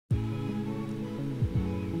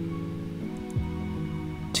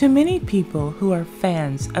To many people who are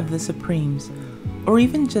fans of the Supremes, or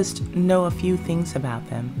even just know a few things about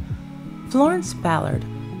them, Florence Ballard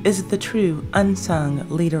is the true unsung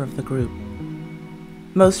leader of the group.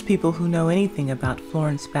 Most people who know anything about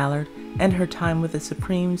Florence Ballard and her time with the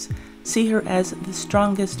Supremes see her as the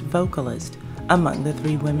strongest vocalist among the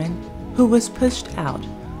three women, who was pushed out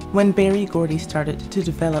when Berry Gordy started to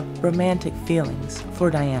develop romantic feelings for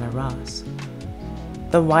Diana Ross.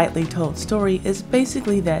 The widely told story is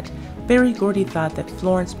basically that Berry Gordy thought that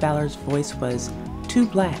Florence Ballard's voice was too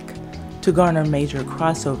black to garner major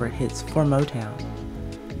crossover hits for Motown.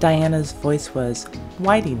 Diana's voice was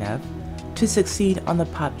white enough to succeed on the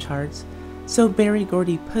pop charts, so Berry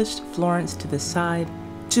Gordy pushed Florence to the side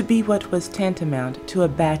to be what was tantamount to a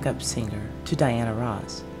backup singer to Diana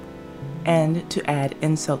Ross. And to add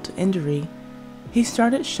insult to injury, he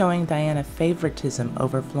started showing Diana favoritism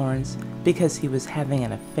over Florence because he was having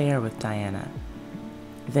an affair with Diana.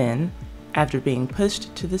 Then, after being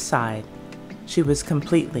pushed to the side, she was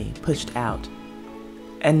completely pushed out,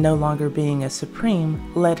 and no longer being a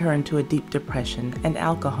Supreme led her into a deep depression and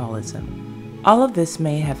alcoholism. All of this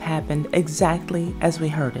may have happened exactly as we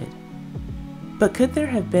heard it. But could there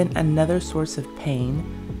have been another source of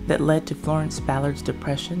pain that led to Florence Ballard's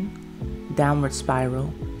depression, downward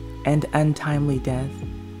spiral, and untimely death?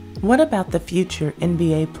 What about the future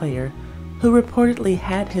NBA player who reportedly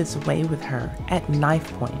had his way with her at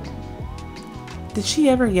knife point? Did she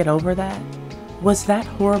ever get over that? Was that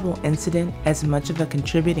horrible incident as much of a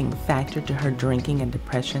contributing factor to her drinking and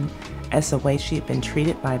depression as the way she had been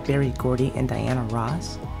treated by Berry Gordy and Diana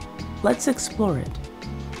Ross? Let's explore it.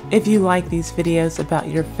 If you like these videos about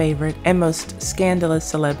your favorite and most scandalous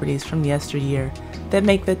celebrities from yesteryear that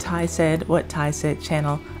make the Ty Said What Ty Said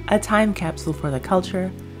channel a time capsule for the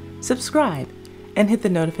culture, subscribe and hit the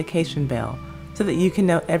notification bell so that you can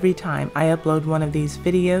know every time I upload one of these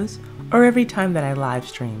videos or every time that I live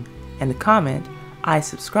stream, and comment "I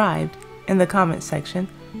subscribed" in the comment section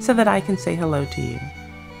so that I can say hello to you.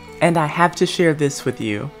 And I have to share this with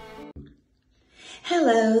you.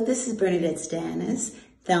 Hello, this is Bernadette Stannis,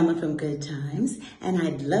 Thelma from Good Times, and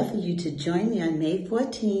I'd love for you to join me on May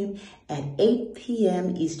 14th at 8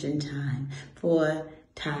 p.m. Eastern Time for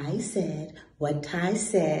Ty Said What Ty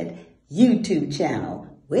Said YouTube channel.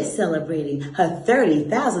 We're celebrating her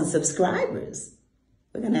 30,000 subscribers.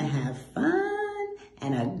 We're gonna have fun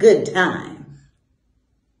and a good time.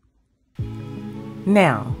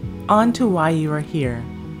 Now, on to why you are here.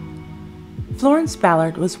 Florence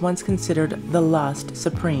Ballard was once considered the lost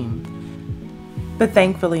Supreme, but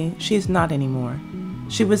thankfully she's not anymore.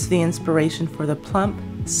 She was the inspiration for the plump,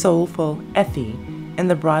 soulful Effie in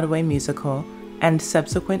the Broadway musical and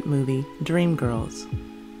subsequent movie Dreamgirls.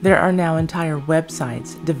 There are now entire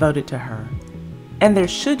websites devoted to her, and there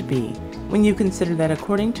should be when you consider that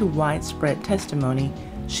according to widespread testimony,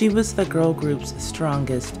 she was the girl group's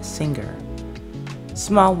strongest singer.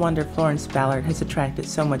 Small wonder Florence Ballard has attracted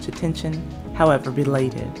so much attention, however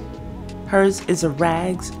belated. Hers is a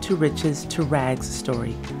rags to riches to rags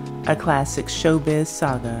story, a classic showbiz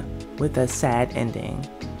saga with a sad ending.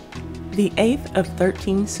 The eighth of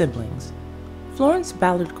 13 siblings, Florence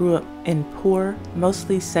Ballard grew up in poor,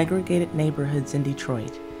 mostly segregated neighborhoods in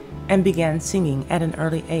Detroit and began singing at an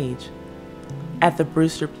early age. At the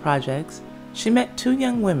Brewster Projects, she met two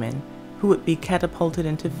young women who would be catapulted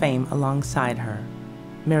into fame alongside her,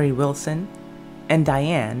 Mary Wilson and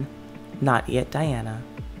Diane, not yet Diana,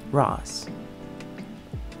 Ross.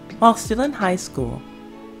 While still in high school,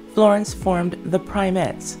 Florence formed the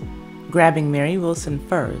Primettes, grabbing Mary Wilson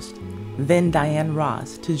first, then Diane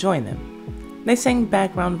Ross to join them. They sang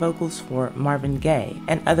background vocals for Marvin Gaye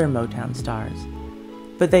and other Motown stars,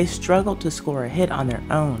 but they struggled to score a hit on their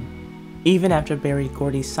own, even after Berry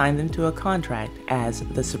Gordy signed them to a contract as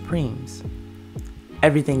the Supremes.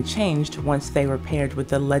 Everything changed once they were paired with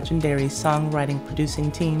the legendary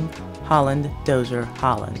songwriting-producing team Holland Dozier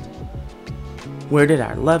Holland. Where Did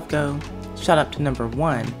Our Love Go shot up to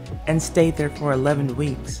 #1 and stayed there for 11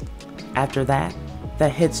 weeks. After that, the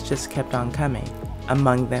hits just kept on coming,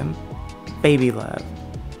 among them Baby Love,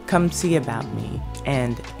 Come See About Me,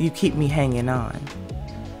 and You Keep Me Hanging On.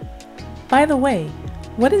 By the way,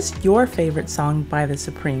 what is your favorite song by the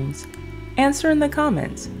Supremes? Answer in the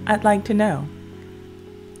comments, I'd like to know.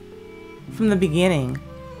 From the beginning,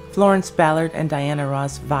 Florence Ballard and Diana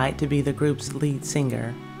Ross vied to be the group's lead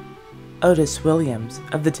singer. Otis Williams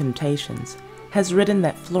of The Temptations has written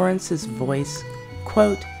that Florence's voice,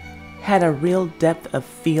 quote, had a real depth of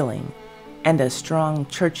feeling and a strong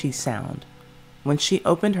churchy sound. When she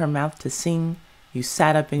opened her mouth to sing, you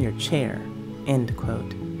sat up in your chair, end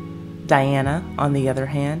quote. Diana, on the other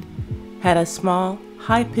hand, had a small,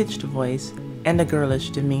 high-pitched voice, and a girlish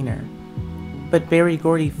demeanor. But Berry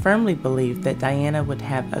Gordy firmly believed that Diana would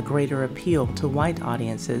have a greater appeal to white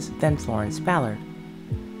audiences than Florence Ballard.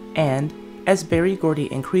 And, as Berry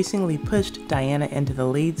Gordy increasingly pushed Diana into the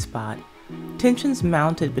lead spot, tensions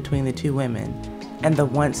mounted between the two women, and the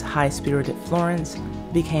once high-spirited Florence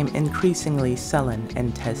became increasingly sullen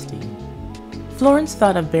and testy. Florence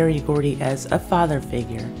thought of Berry Gordy as a father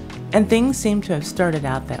figure, and things seemed to have started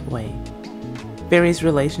out that way. Berry's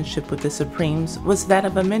relationship with the Supremes was that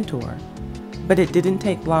of a mentor, but it didn't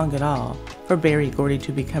take long at all for Berry Gordy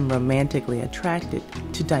to become romantically attracted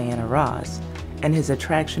to Diana Ross, and his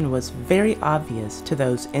attraction was very obvious to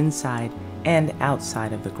those inside and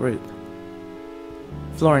outside of the group.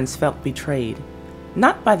 Florence felt betrayed,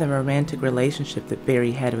 not by the romantic relationship that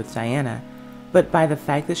Berry had with Diana, but by the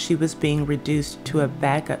fact that she was being reduced to a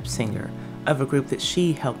backup singer of a group that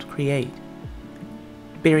she helped create.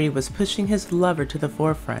 Berry was pushing his lover to the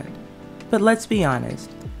forefront, but let's be honest,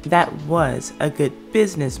 that was a good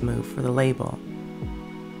business move for the label.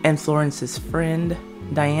 And Florence's friend,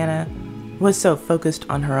 Diana, was so focused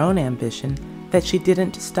on her own ambition that she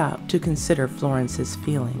didn't stop to consider Florence's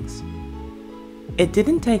feelings. It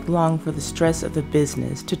didn't take long for the stress of the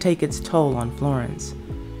business to take its toll on Florence.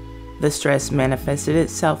 The stress manifested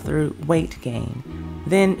itself through weight gain.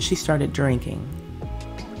 Then she started drinking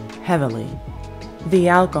heavily. The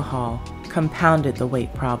alcohol compounded the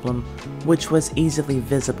weight problem, which was easily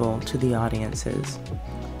visible to the audiences.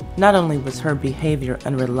 Not only was her behavior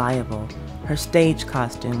unreliable, her stage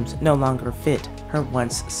costumes no longer fit her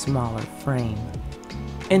once smaller frame.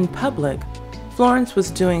 In public, Florence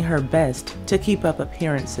was doing her best to keep up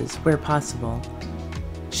appearances where possible.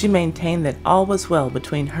 She maintained that all was well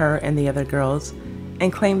between her and the other girls,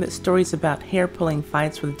 and claimed that stories about hair-pulling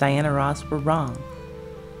fights with Diana Ross were wrong.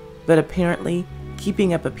 But apparently,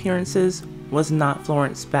 keeping up appearances was not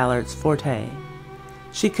Florence Ballard's forte.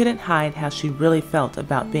 She couldn't hide how she really felt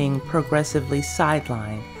about being progressively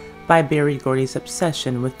sidelined by Berry Gordy's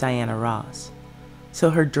obsession with Diana Ross. So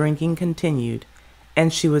her drinking continued,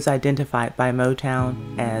 and she was identified by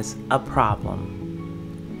Motown as a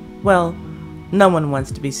problem. Well, no one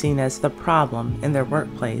wants to be seen as the problem in their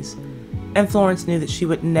workplace, and Florence knew that she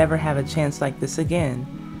would never have a chance like this again,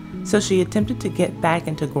 so she attempted to get back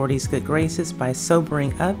into Gordy's good graces by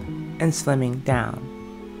sobering up and slimming down.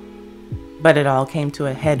 But it all came to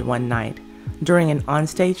a head one night during an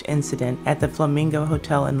onstage incident at the Flamingo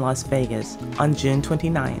Hotel in Las Vegas on June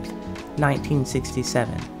 29,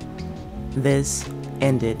 1967. This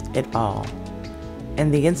ended it all,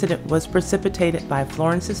 and the incident was precipitated by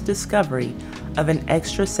Florence's discovery of an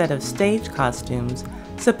extra set of stage costumes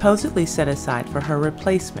supposedly set aside for her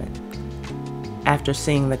replacement. After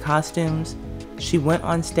seeing the costumes, she went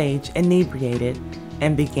on stage inebriated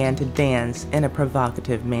and began to dance in a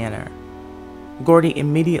provocative manner. Gordy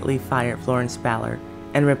immediately fired Florence Ballard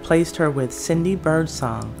and replaced her with Cindy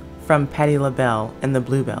Birdsong from Patti LaBelle and the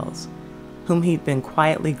Bluebells, whom he'd been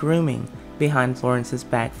quietly grooming behind Florence's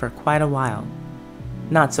back for quite a while.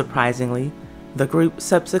 Not surprisingly, the group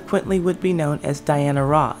subsequently would be known as Diana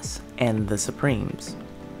Ross and the Supremes.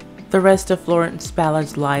 The rest of Florence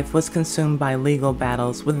Ballard's life was consumed by legal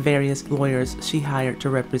battles with various lawyers she hired to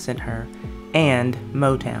represent her, and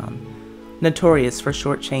Motown, notorious for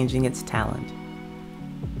shortchanging its talent.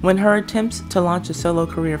 When her attempts to launch a solo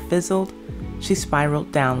career fizzled, she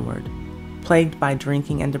spiraled downward, plagued by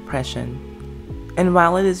drinking and depression. And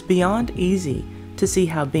while it is beyond easy to see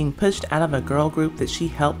how being pushed out of a girl group that she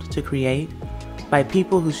helped to create by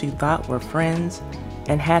people who she thought were friends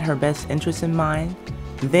and had her best interests in mind,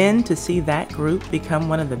 then to see that group become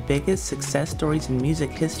one of the biggest success stories in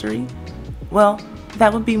music history, well,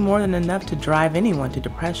 that would be more than enough to drive anyone to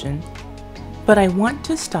depression. But I want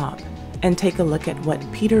to stop and take a look at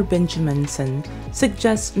what Peter Benjaminson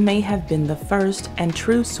suggests may have been the first and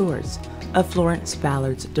true source of Florence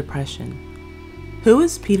Ballard's depression. Who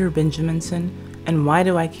is Peter Benjaminson, and why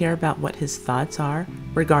do I care about what his thoughts are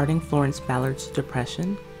regarding Florence Ballard's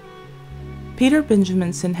depression? Peter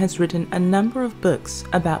Benjaminson has written a number of books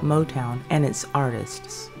about Motown and its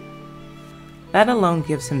artists. That alone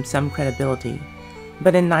gives him some credibility,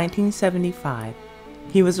 but in 1975,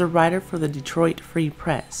 he was a writer for the Detroit Free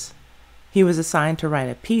Press. He was assigned to write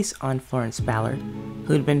a piece on Florence Ballard,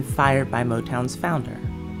 who had been fired by Motown's founder,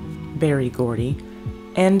 Berry Gordy,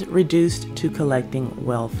 and reduced to collecting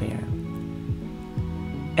welfare.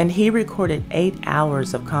 And he recorded 8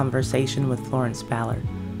 hours of conversation with Florence Ballard,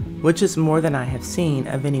 which is more than I have seen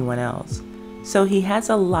of anyone else, so he has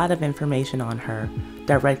a lot of information on her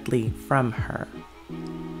directly from her.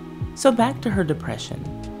 So back to her depression.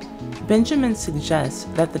 Benjamin suggests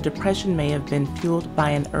that the depression may have been fueled by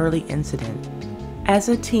an early incident. As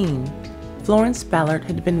a teen, Florence Ballard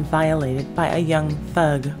had been violated by a young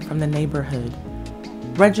thug from the neighborhood,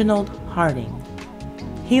 Reggie Harding.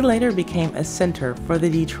 He later became a center for the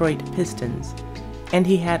Detroit Pistons, and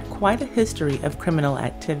he had quite a history of criminal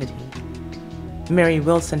activity. Mary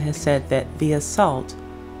Wilson has said that the assault,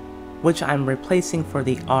 which I'm replacing for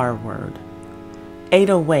the R word, ate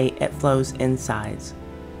away at Flo's insides.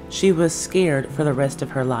 She was scared for the rest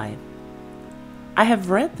of her life. I have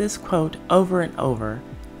read this quote over and over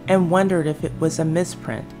and wondered if it was a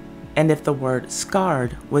misprint and if the word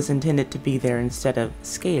scarred was intended to be there instead of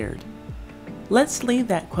scared. Let's leave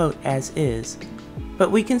that quote as is,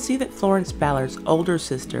 but we can see that Florence Ballard's older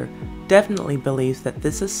sister definitely believes that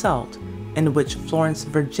this assault, in which Florence's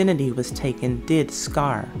virginity was taken, did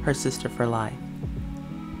scar her sister for life.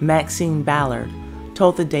 Maxine Ballard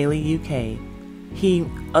told the Daily UK he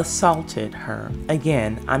assaulted her.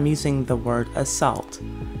 Again, I'm using the word assault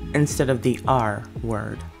instead of the R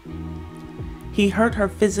word. He hurt her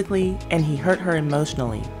physically and he hurt her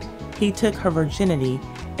emotionally. He took her virginity,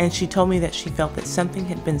 and she told me that she felt that something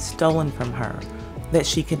had been stolen from her that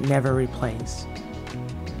she could never replace.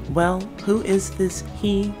 Well, who is this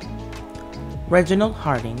he? Reggie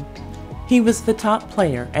Harding. He was the top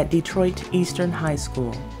player at Detroit Eastern High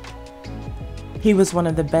School. He was one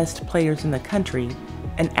of the best players in the country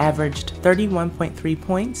and averaged 31.3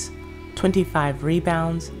 points, 25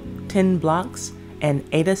 rebounds, 10 blocks, and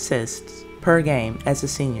 8 assists per game as a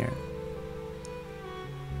senior.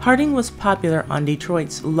 Harding was popular on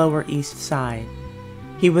Detroit's Lower East Side.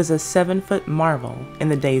 He was a 7-foot marvel in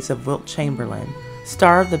the days of Wilt Chamberlain,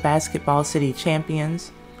 star of the Basketball City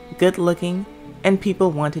Champions, good-looking, and people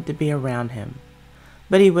wanted to be around him.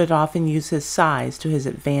 But he would often use his size to his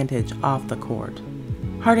advantage off the court.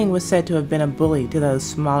 Harding was said to have been a bully to those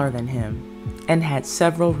smaller than him and had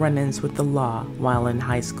several run-ins with the law while in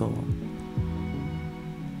high school.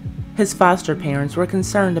 His foster parents were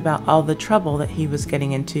concerned about all the trouble that he was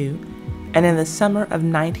getting into, and in the summer of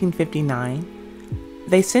 1959,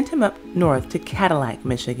 they sent him up north to Cadillac,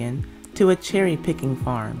 Michigan, to a cherry-picking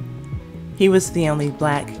farm. He was the only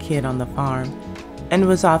black kid on the farm, and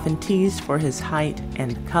was often teased for his height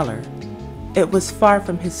and color. It was far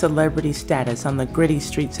from his celebrity status on the gritty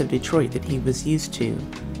streets of Detroit that he was used to,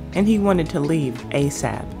 and he wanted to leave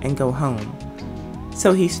ASAP and go home.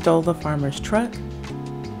 So he stole the farmer's truck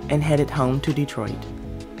and headed home to Detroit.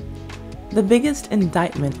 The biggest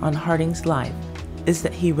indictment on Harding's life is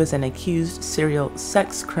that he was an accused serial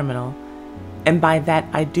sex criminal, and by that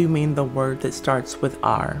I do mean the word that starts with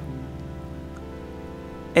R.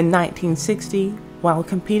 In 1960, while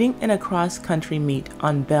competing in a cross-country meet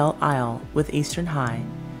on Belle Isle with Eastern High,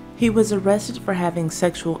 he was arrested for having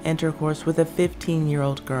sexual intercourse with a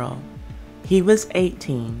 15-year-old girl. He was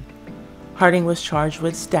 18. Harding was charged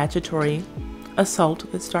with statutory assault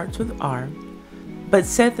that starts with R, but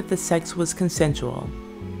said that the sex was consensual.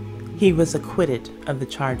 He was acquitted of the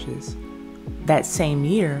charges. That same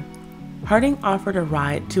year, Harding offered a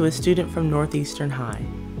ride to a student from Northeastern High,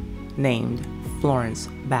 named Florence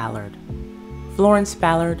Ballard. Florence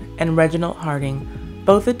Ballard and Reggie Harding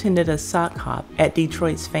both attended a sock hop at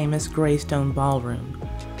Detroit's famous Greystone Ballroom,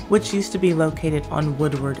 which used to be located on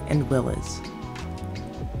Woodward and Willis.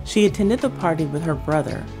 She attended the party with her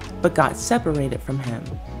brother, but got separated from him.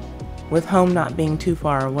 With home not being too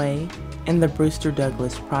far away in the Brewster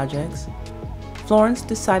Douglas projects, Florence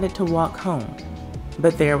decided to walk home,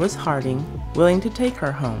 but there was Harding willing to take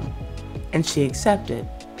her home, and she accepted.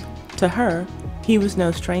 To her, he was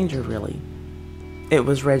no stranger really. It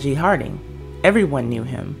was Reggie Harding. Everyone knew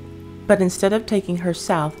him. But instead of taking her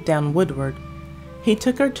south down Woodward, he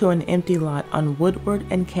took her to an empty lot on Woodward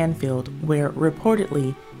and Canfield where,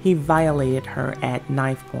 reportedly, he violated her at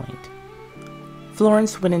knife point.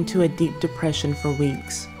 Florence went into a deep depression for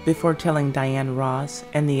weeks before telling Diane Ross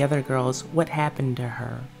and the other girls what happened to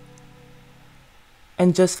her.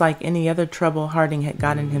 And just like any other trouble Harding had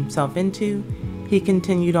gotten himself into, he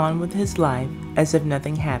continued on with his life as if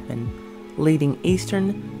nothing happened, leading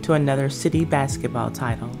Eastern to another city basketball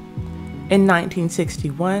title. In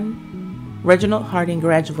 1961, Reggie Harding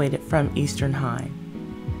graduated from Eastern High.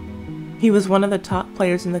 He was one of the top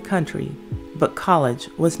players in the country, but college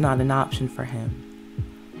was not an option for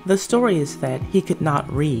him. The story is that he could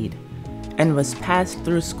not read and was passed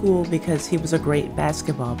through school because he was a great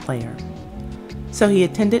basketball player. So he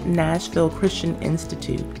attended Nashville Christian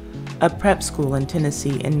Institute, a prep school in Tennessee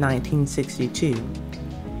in 1962.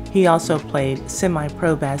 He also played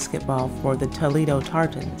semi-pro basketball for the Toledo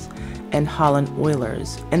Tartans and Holland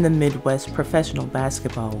Oilers in the Midwest Professional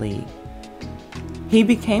Basketball League. He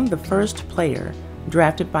became the first player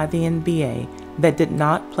drafted by the NBA that did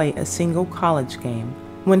not play a single college game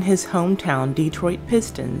when his hometown Detroit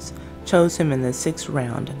Pistons chose him in the 6th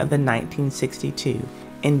round of the 1962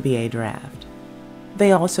 NBA draft.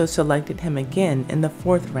 They also selected him again in the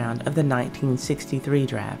 4th round of the 1963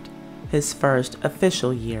 draft, his first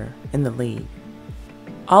official year in the league.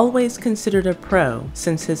 Always considered a pro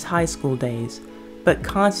since his high school days, but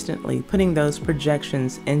constantly putting those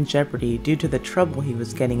projections in jeopardy due to the trouble he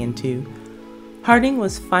was getting into, Harding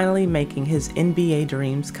was finally making his NBA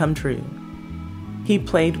dreams come true. He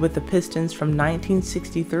played with the Pistons from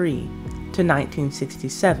 1963 to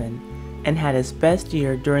 1967 and had his best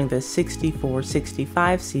year during the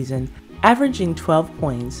 64-65 season, averaging 12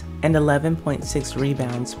 points and 11.6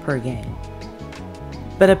 rebounds per game.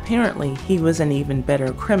 But apparently he was an even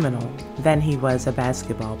better criminal than he was a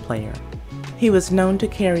basketball player. He was known to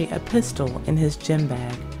carry a pistol in his gym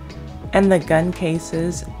bag, and the gun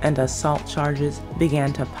cases and assault charges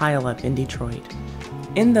began to pile up in Detroit.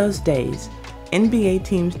 In those days, NBA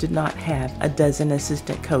teams did not have a dozen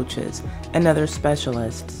assistant coaches and other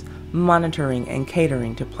specialists monitoring and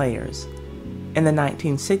catering to players. In the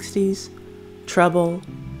 1960s, trouble,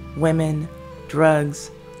 women,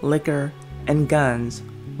 drugs, liquor, and guns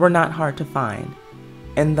were not hard to find,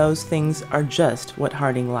 and those things are just what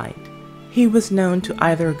Harding liked. He was known to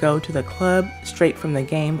either go to the club straight from the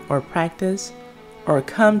game or practice, or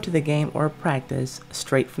come to the game or practice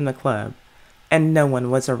straight from the club, and no one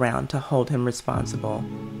was around to hold him responsible.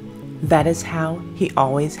 That is how he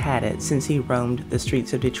always had it since he roamed the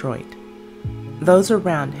streets of Detroit. Those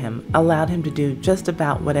around him allowed him to do just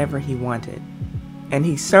about whatever he wanted, and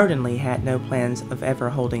he certainly had no plans of ever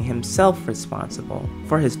holding himself responsible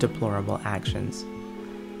for his deplorable actions.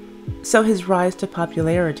 So his rise to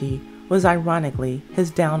popularity was ironically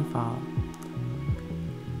his downfall.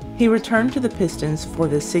 He returned to the Pistons for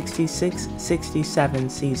the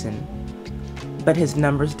 66-67 season, but his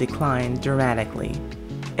numbers declined dramatically,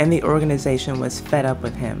 and the organization was fed up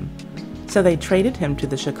with him, so they traded him to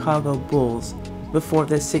the Chicago Bulls before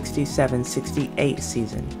the 67-68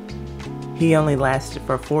 season. He only lasted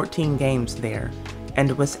for 14 games there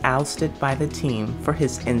and was ousted by the team for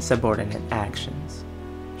his insubordinate actions.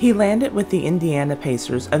 He landed with the Indiana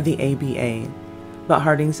Pacers of the ABA, but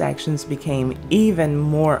Harding's actions became even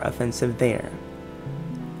more offensive there.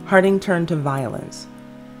 Harding turned to violence,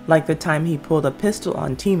 like the time he pulled a pistol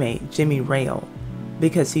on teammate Jimmy Rale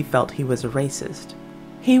because he felt he was a racist.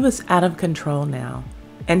 He was out of control now,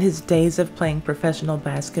 and his days of playing professional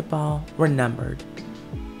basketball were numbered.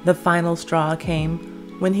 The final straw came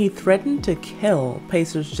when he threatened to kill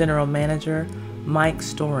Pacers general manager Mike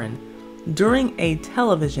Storin during a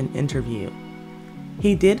television interview.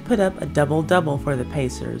 He did put up a double-double for the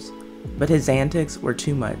Pacers, but his antics were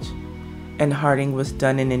too much, and Harding was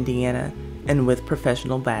done in Indiana and with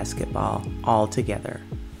professional basketball altogether.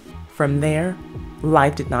 From there,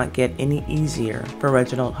 life did not get any easier for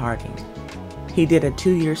Reginald Harding. He did a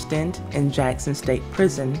 2-year stint in Jackson State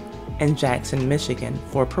Prison in Jackson, Michigan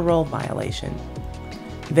for parole violation.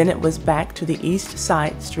 Then it was back to the east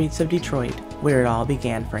side streets of Detroit where it all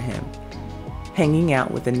began for him, hanging out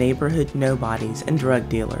with the neighborhood nobodies and drug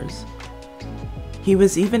dealers. He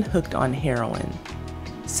was even hooked on heroin.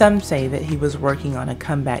 Some say that he was working on a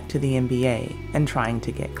comeback to the NBA and trying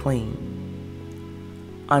to get clean.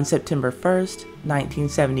 On September 1st,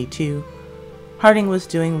 1972, Harding was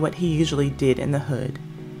doing what he usually did in the hood,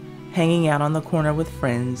 hanging out on the corner with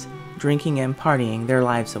friends, drinking and partying their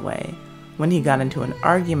lives away, when he got into an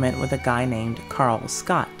argument with a guy named Carl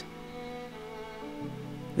Scott.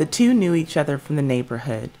 The two knew each other from the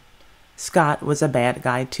neighborhood. Scott was a bad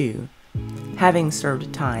guy too, having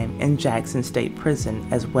served time in Jackson State Prison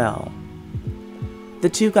as well. The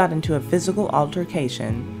two got into a physical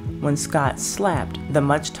altercation when Scott slapped the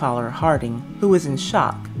much taller Harding, who was in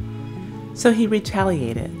shock. So he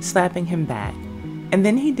retaliated, slapping him back, and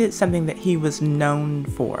then he did something that he was known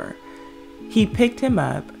for. He picked him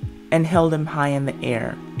up and held him high in the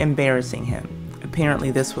air, embarrassing him.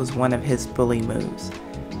 Apparently this was one of his bully moves.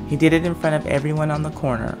 He did it in front of everyone on the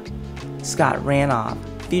corner. Scott ran off,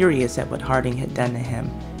 furious at what Harding had done to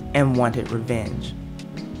him, and wanted revenge.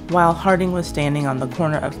 While Harding was standing on the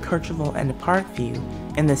corner of Kirchville and Parkview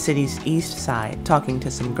in the city's east side talking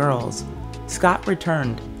to some girls, Scott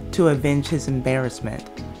returned to avenge his embarrassment,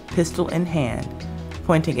 pistol in hand,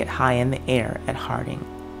 pointing it high in the air at Harding.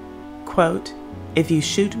 Quote, "If you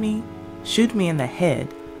shoot me in the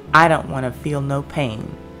head. I don't want to feel no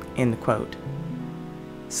pain," end quote.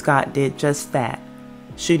 Scott did just that,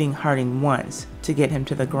 shooting Harding once to get him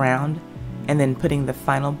to the ground and then putting the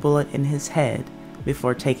final bullet in his head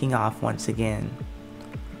before taking off once again.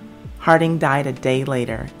 Harding died a day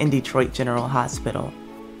later in Detroit General Hospital,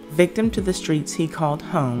 victim to the streets he called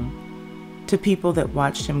home, to people that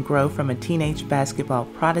watched him grow from a teenage basketball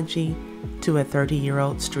prodigy to a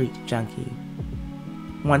 30-year-old street junkie.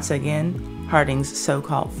 Once again, Harding's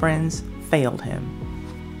so-called friends failed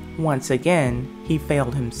him. Once again, he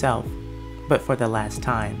failed himself, but for the last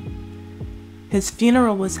time. His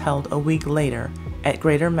funeral was held a week later at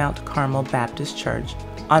Greater Mount Carmel Baptist Church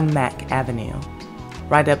on Mack Avenue,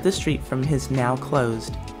 right up the street from his now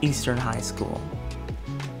closed Eastern High School.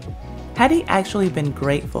 Had he actually been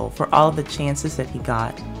grateful for all of the chances that he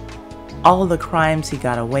got, all of the crimes he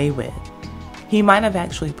got away with, he might have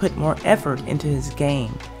actually put more effort into his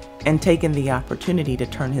game and taken the opportunity to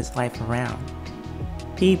turn his life around.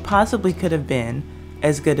 He possibly could have been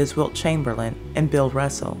as good as Wilt Chamberlain and Bill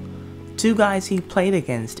Russell, two guys he played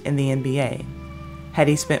against in the NBA, had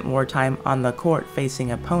he spent more time on the court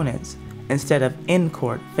facing opponents instead of in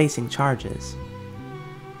court facing charges.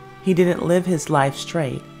 He didn't live his life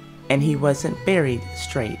straight, and he wasn't buried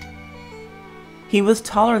straight. He was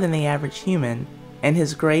taller than the average human, and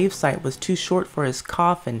his gravesite was too short for his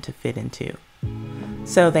coffin to fit into.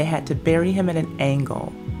 So they had to bury him at an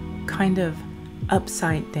angle, kind of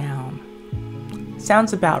upside down.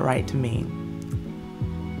 Sounds about right to me.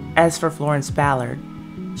 As for Florence Ballard,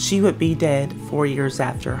 she would be dead 4 years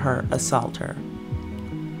after her assaulter.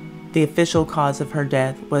 The official cause of her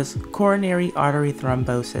death was coronary artery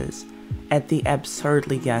thrombosis at the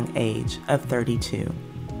absurdly young age of 32.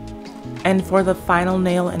 And for the final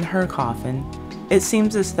nail in her coffin, it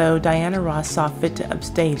seems as though Diana Ross saw fit to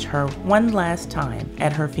upstage her one last time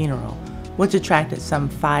at her funeral, which attracted some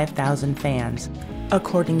 5,000 fans,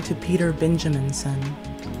 according to Peter Benjaminson,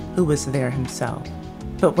 who was there himself.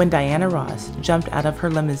 But when Diana Ross jumped out of her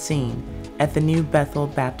limousine at the New Bethel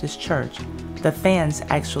Baptist Church, the fans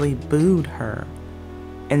actually booed her.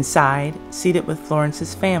 Inside, seated with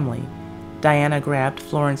Florence's family, Diana grabbed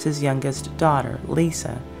Florence's youngest daughter,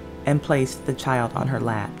 Lisa, and placed the child on her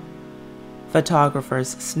lap. Photographers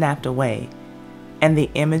snapped away, and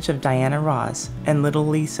the image of Diana Ross and little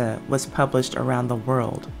Lisa was published around the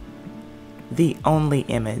world. The only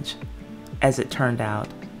image, as it turned out,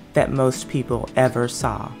 that most people ever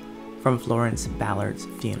saw from Florence Ballard's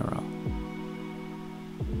funeral.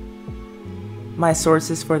 My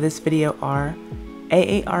sources for this video are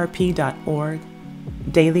AARP.org,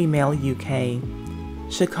 Daily Mail UK,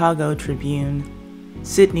 Chicago Tribune,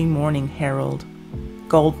 Sydney Morning Herald,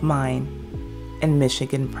 Gold Mine, and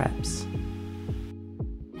Michigan Preps.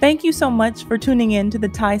 Thank you so much for tuning in to the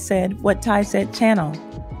Ty Said What Ty Said channel.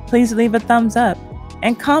 Please leave a thumbs up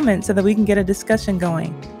and comment so that we can get a discussion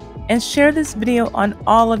going. And share this video on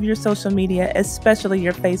all of your social media, especially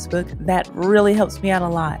your Facebook. That really helps me out a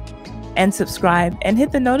lot. And subscribe and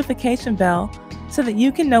hit the notification bell so that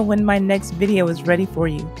you can know when my next video is ready for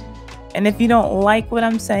you. And if you don't like what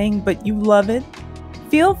I'm saying but you love it,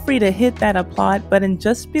 feel free to hit that applaud button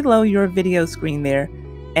just below your video screen there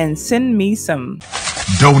and send me some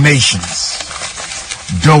donations.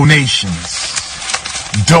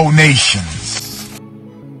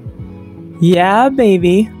 Yeah,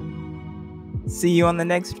 baby. See you on the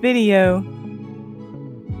next video.